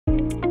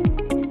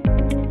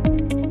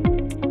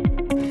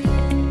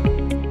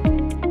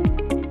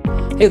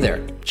Hey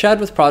there, Chad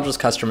with Projul's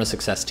Customer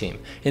Success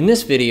Team. In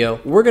this video,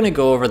 we're going to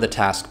go over the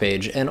task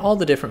page and all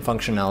the different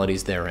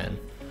functionalities therein.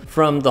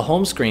 From the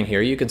home screen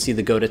here, you can see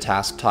the Go to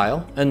Task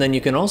tile, and then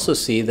you can also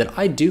see that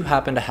I do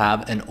happen to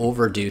have an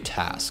overdue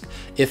task.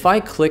 If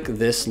I click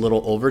this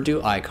little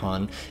overdue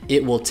icon,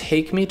 it will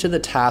take me to the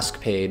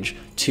task page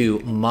to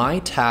my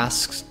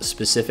tasks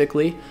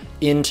specifically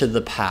into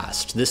the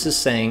past. This is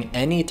saying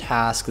any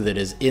task that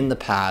is in the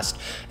past,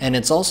 and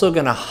it's also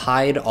going to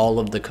hide all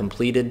of the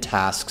completed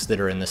tasks that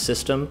are in the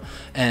system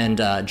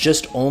and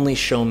just only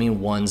show me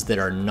ones that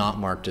are not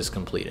marked as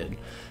completed.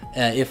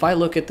 If I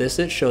look at this,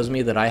 it shows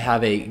me that I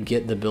have a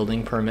get the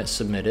building permit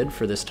submitted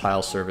for this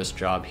tile service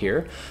job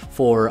here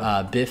for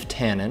Biff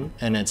Tannen,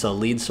 and it's a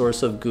lead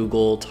source of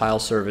Google. Tile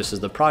service is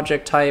the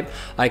project type.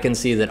 I can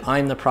see that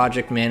I'm the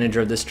project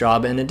manager of this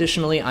job, and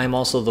additionally, I'm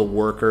also the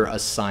worker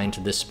assigned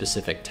to this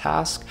specific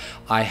task.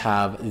 I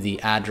have the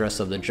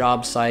address of the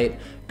job site,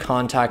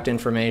 contact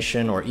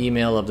information or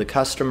email of the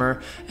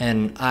customer,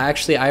 and I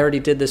already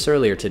did this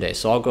earlier today,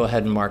 so I'll go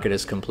ahead and mark it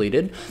as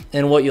completed.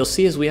 And what you'll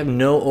see is we have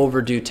no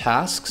overdue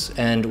tasks,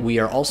 and we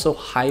are also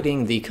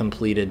hiding the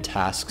completed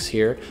tasks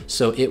here,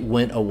 so it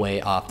went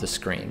away off the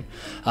screen.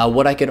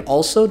 What I could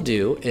also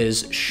do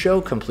is show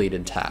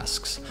completed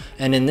tasks,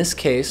 and in this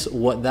case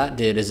what that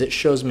did is it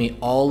shows me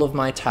all of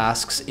my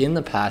tasks in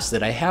the past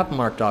that I have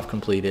marked off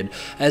completed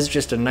as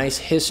just a nice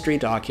history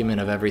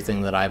document of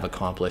everything that I've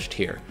accomplished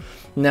here.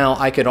 Now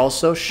I could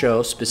also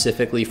show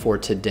specifically for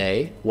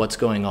today what's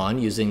going on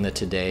using the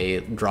today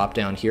drop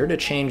down here to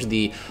change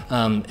the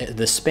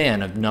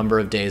span of number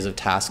of days of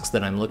tasks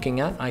that I'm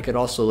looking at. I could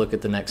also look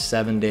at the next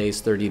 7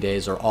 days, 30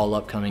 days, or all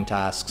upcoming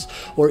tasks,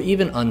 or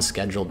even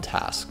unscheduled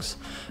tasks.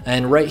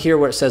 And right here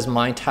where it says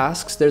my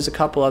tasks, there's a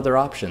couple other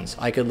options.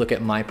 I could look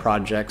at my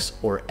projects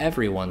or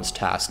everyone's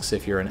tasks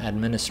if you're an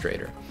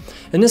administrator.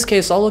 In this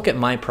case, I'll look at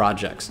my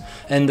projects,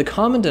 and the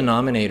common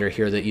denominator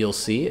here that you'll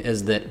see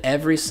is that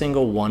every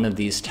single one of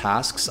these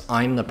tasks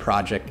I'm the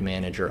project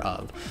manager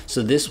of.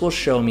 So this will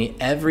show me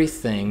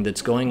everything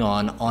that's going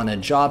on a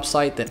job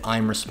site that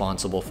I'm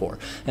responsible for,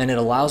 and it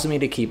allows me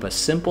to keep a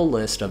simple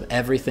list of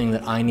everything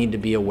that I need to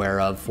be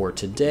aware of for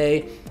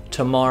today,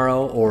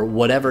 tomorrow, or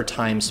whatever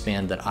time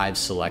span that I've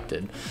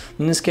selected.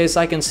 In this case,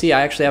 I can see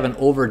I actually have an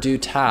overdue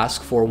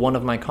task for one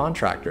of my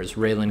contractors,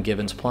 Raylan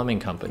Givens Plumbing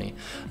Company.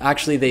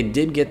 Actually, they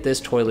did get this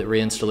toilet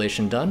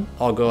reinstallation done.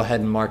 I'll go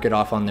ahead and mark it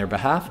off on their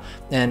behalf,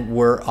 and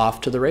we're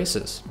off to the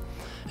races.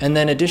 And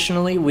then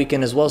additionally, we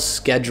can as well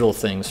schedule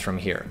things from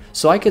here.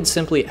 So I could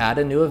simply add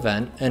a new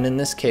event, and in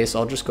this case,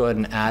 I'll just go ahead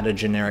and add a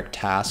generic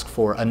task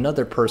for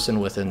another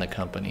person within the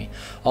company.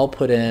 I'll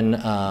put in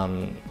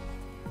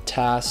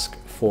task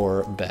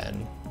for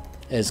Ben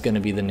is going to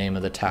be the name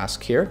of the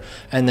task here,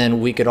 and then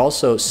we could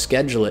also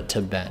schedule it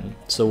to Ben.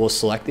 So we'll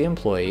select the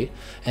employee,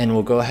 and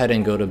we'll go ahead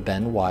and go to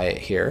Ben Wyatt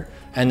here,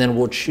 and then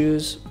we'll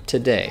choose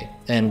today,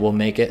 and we'll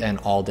make it an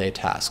all-day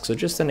task, so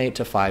just an 8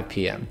 to 5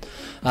 p.m.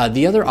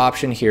 The other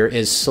option here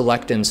is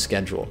select and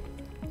schedule.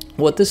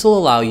 What this will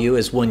allow you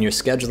is when you're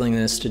scheduling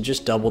this to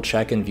just double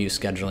check and view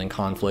scheduling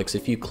conflicts.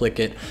 If you click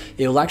it,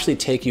 it will actually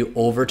take you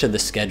over to the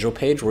schedule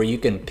page where you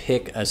can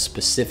pick a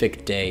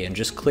specific day and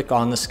just click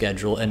on the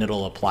schedule and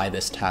it'll apply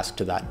this task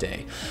to that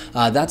day.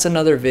 That's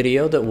another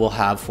video that we'll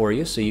have for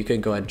you, so you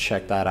could go ahead and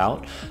check that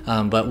out.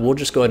 But we'll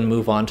just go ahead and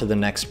move on to the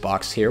next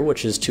box here,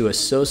 which is to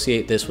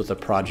associate this with a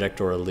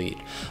project or a lead.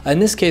 In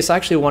this case, I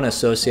actually want to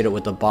associate it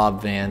with the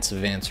Bob Vance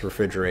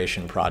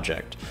refrigeration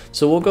project.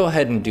 So we'll go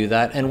ahead and do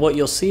that, and what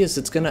you'll see is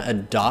it's going to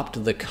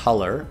adopt the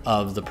color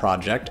of the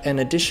project and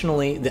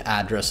additionally the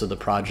address of the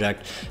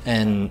project,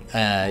 and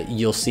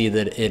you'll see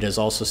that it is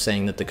also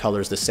saying that the color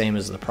is the same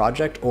as the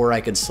project, or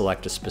I could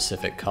select a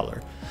specific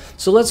color.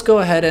 So let's go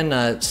ahead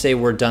and say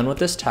we're done with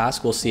this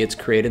task. We'll see it's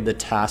created the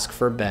task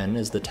for Ben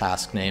is the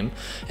task name,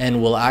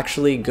 and we'll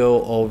actually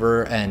go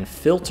over and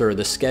filter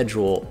the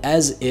schedule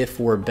as if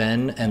we're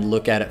Ben and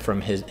look at it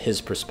from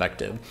his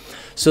perspective.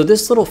 So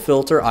this little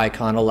filter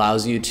icon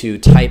allows you to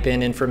type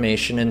in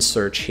information and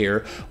search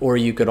here, or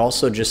you could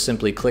also just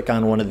simply click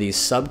on one of these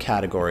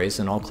subcategories,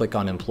 and I'll click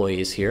on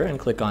employees here and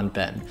click on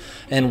Ben.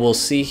 And we'll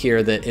see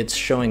here that it's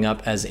showing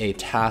up as a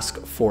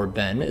task for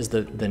Ben is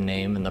the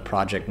name, and the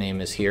project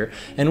name is here.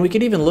 And we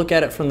could even look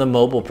at it from the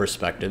mobile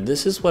perspective.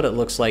 This is what it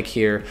looks like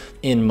here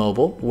in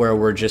mobile, where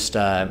we're just,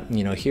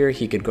 here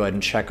he could go ahead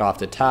and check off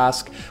the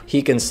task.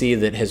 He can see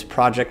that his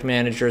project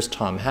manager is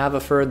Tom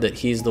Haverford, that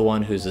he's the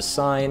one who's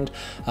assigned,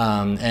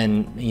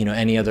 and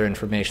any other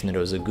information that it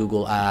was a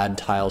Google ad,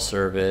 tile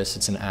service,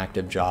 it's an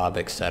active job,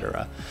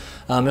 etc.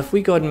 If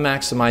we go ahead and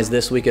maximize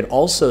this, we could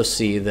also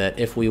see that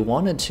if we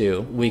wanted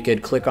to, we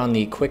could click on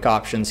the quick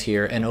options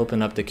here and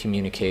open up the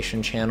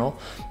communication channel.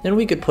 Then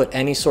we could put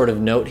any sort of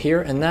note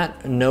here, and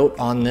that note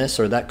on this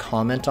or that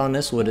comment on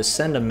this would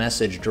send a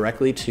message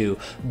directly to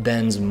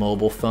Ben's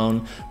mobile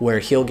phone, where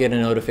he'll get a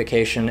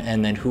notification,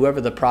 and then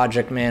whoever the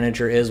project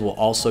manager is will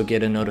also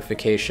get a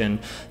notification.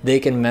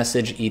 They can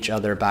message each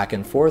other back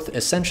and forth,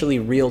 essentially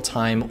real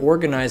time,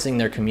 organizing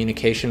their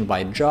communication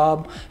by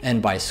job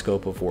and by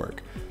scope of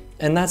work.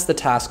 And that's the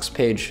tasks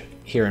page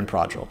here in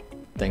Projul.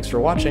 Thanks for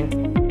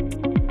watching.